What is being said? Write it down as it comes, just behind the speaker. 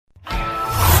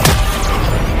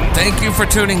Thank you for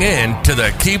tuning in to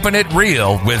the Keeping It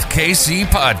Real with KC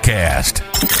podcast,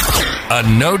 a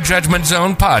no judgment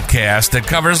zone podcast that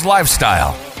covers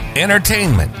lifestyle,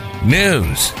 entertainment,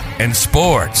 news, and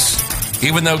sports.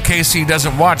 Even though KC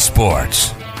doesn't watch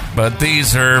sports, but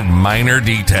these are minor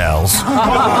details.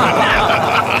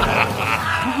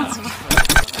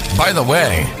 By the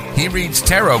way, he reads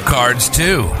tarot cards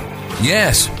too.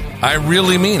 Yes, I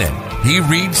really mean it. He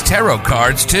reads tarot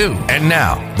cards too. And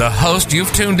now, the host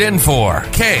you've tuned in for,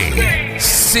 KC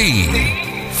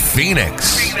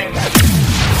Phoenix.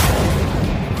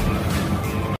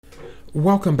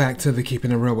 Welcome back to the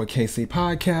Keeping It Real with KC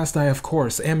podcast. I, of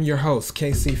course, am your host,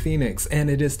 KC Phoenix,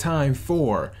 and it is time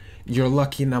for your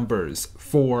lucky numbers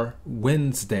for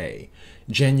Wednesday,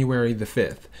 January the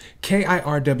 5th.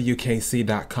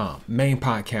 kirwkc.com, main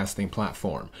podcasting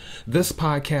platform. This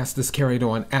podcast is carried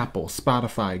on Apple,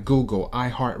 Spotify, Google,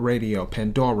 iHeartRadio,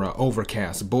 Pandora,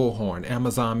 Overcast, Bullhorn,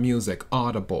 Amazon Music,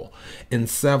 Audible, and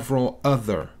several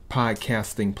other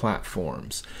podcasting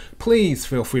platforms. Please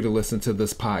feel free to listen to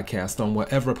this podcast on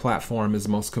whatever platform is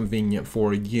most convenient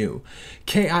for you.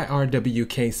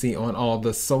 KIRWKC on all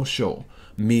the social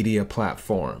media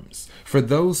platforms. For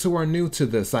those who are new to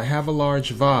this, I have a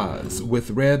large vase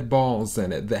with red balls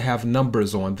in it that have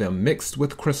numbers on them mixed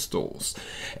with crystals,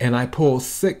 and I pull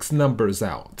 6 numbers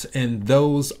out, and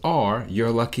those are your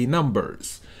lucky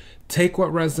numbers. Take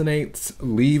what resonates,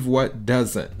 leave what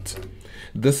doesn't.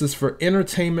 This is for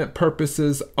entertainment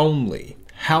purposes only.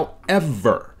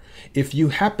 However, if you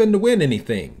happen to win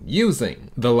anything using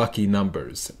the lucky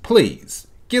numbers, please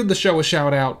give the show a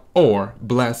shout out or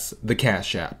bless the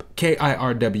CashApp.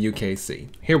 KIRWKC.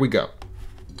 Here we go.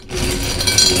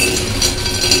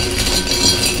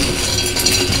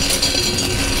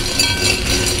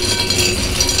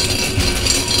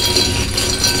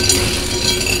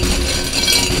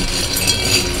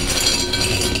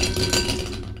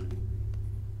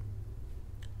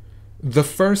 The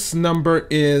first number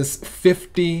is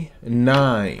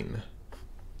 59.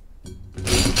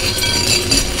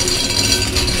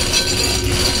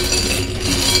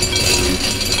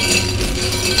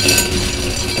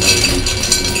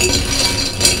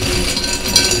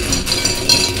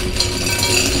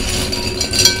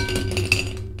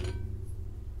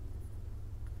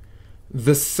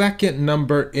 The second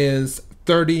number is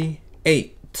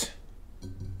 38.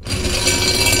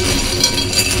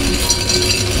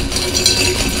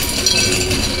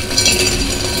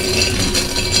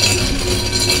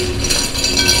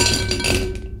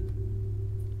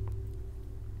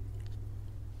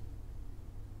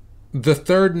 The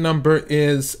third number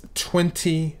is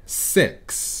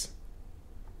 26.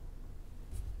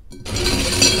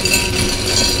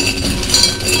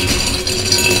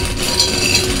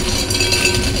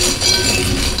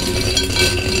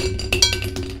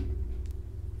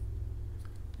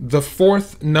 The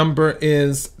fourth number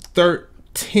is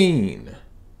 13.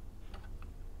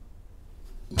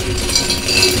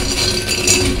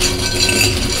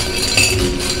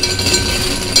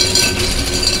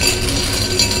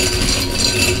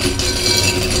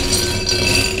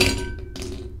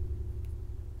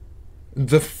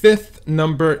 The fifth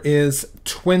number is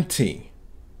 20.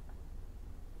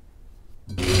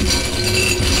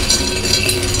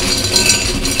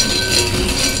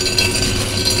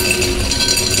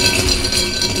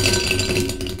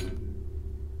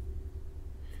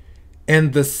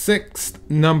 And the sixth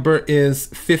number is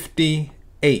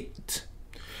 58.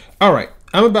 All right,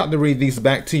 I'm about to read these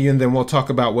back to you, and then we'll talk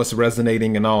about what's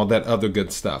resonating and all that other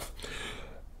good stuff.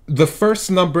 The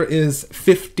first number is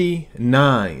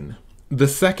 59. The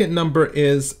second number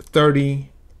is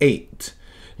 38.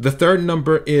 The third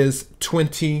number is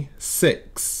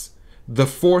 26. The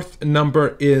fourth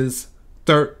number is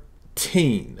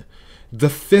 13. The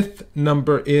fifth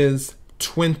number is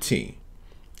 20.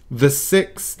 The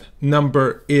sixth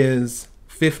number is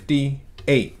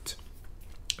 58.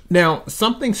 Now,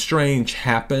 something strange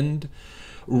happened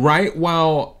right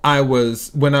when I was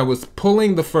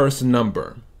pulling the first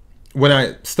number, when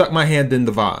I stuck my hand in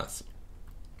the vase.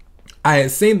 I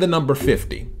had seen the number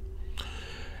 50,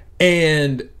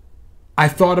 and I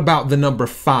thought about the number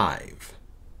 5,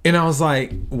 and I was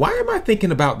like, why am I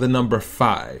thinking about the number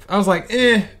 5? I was like,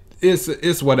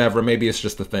 it's whatever. Maybe it's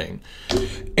just a thing.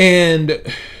 And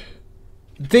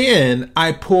then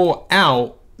I pull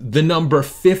out the number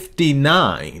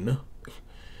 59,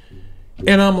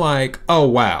 and I'm like, oh,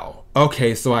 wow.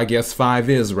 Okay, so I guess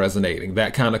 5 is resonating.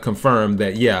 That kind of confirmed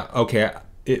that, yeah, okay,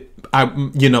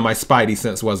 my spidey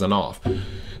sense wasn't off.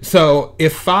 So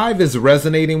if 5 is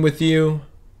resonating with you,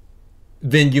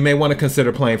 then you may want to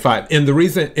consider playing 5. And the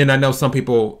reason, and I know some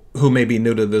people who may be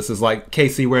new to this is like,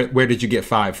 Casey, where did you get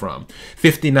 5 from?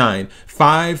 59.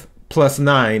 5 plus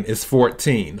 9 is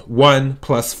 14. 1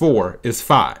 plus 4 is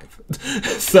 5.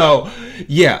 So,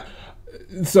 yeah.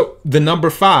 So the number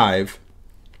 5,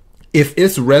 if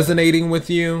it's resonating with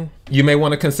you, you may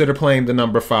want to consider playing the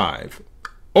number 5.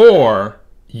 Or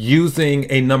using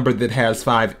a number that has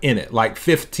 5 in it, like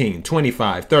 15,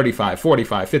 25, 35,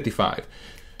 45, 55.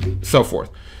 So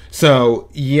forth. So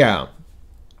yeah.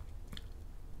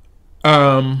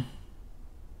 Trying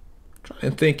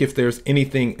to think if there's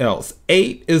anything else.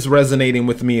 8 is resonating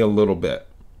with me a little bit.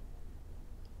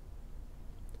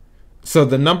 So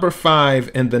the number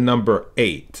 5 and the number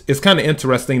 8. It's kind of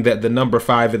interesting that the number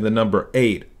 5 and the number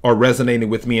 8 are resonating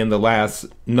with me, and the last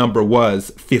number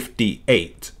was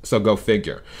 58. So go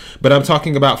figure. But I'm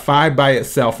talking about 5 by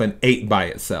itself and 8 by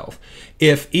itself.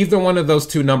 If either one of those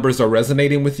two numbers are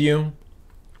resonating with you,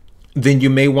 then you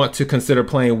may want to consider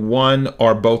playing one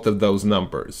or both of those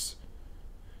numbers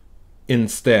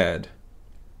instead.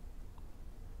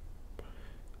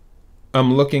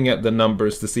 I'm looking at the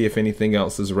numbers to see if anything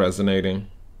else is resonating.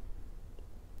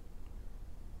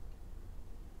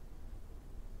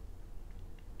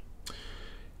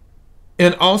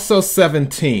 And also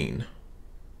 17.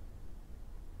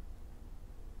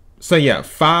 So yeah,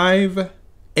 5,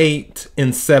 8,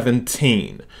 and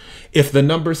 17. If the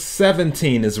number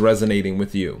 17 is resonating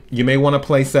with you, you may want to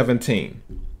play 17.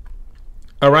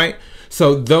 All right?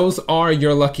 So those are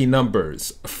your lucky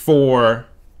numbers for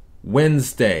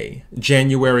Wednesday,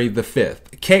 January the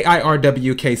 5th.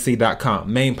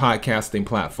 kirwkc.com, main podcasting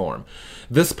platform.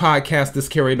 This podcast is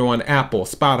carried on Apple,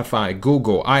 Spotify,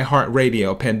 Google,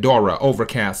 iHeartRadio, Pandora,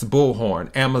 Overcast, Bullhorn,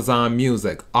 Amazon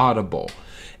Music, Audible,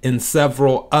 and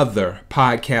several other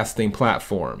podcasting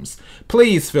platforms.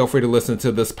 Please feel free to listen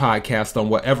to this podcast on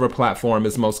whatever platform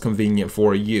is most convenient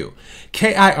for you.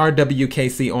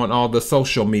 KIRWKC on all the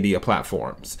social media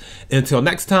platforms. Until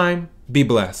next time, be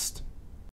blessed.